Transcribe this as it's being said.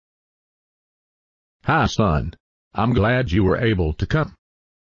Hi, son. I'm glad you were able to come.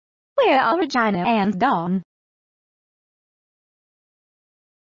 Where are Regina and Dawn?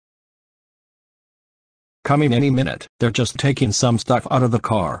 Coming any minute. They're just taking some stuff out of the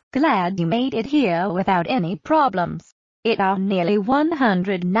car. Glad you made it here without any problems. It are nearly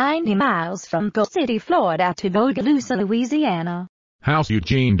 190 miles from Gulf City, Florida to Bogalusa, Louisiana. How's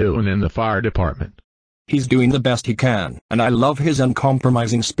Eugene doing in the fire department? He's doing the best he can, and I love his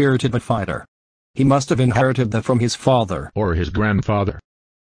uncompromising spirit of a fighter. He must have inherited that from his father. Or his grandfather?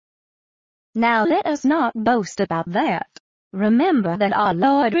 Now let us not boast about that. Remember that our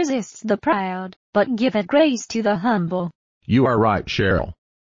Lord resists the proud, but giveth grace to the humble. You are right, Cheryl.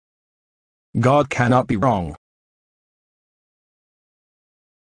 God cannot be wrong.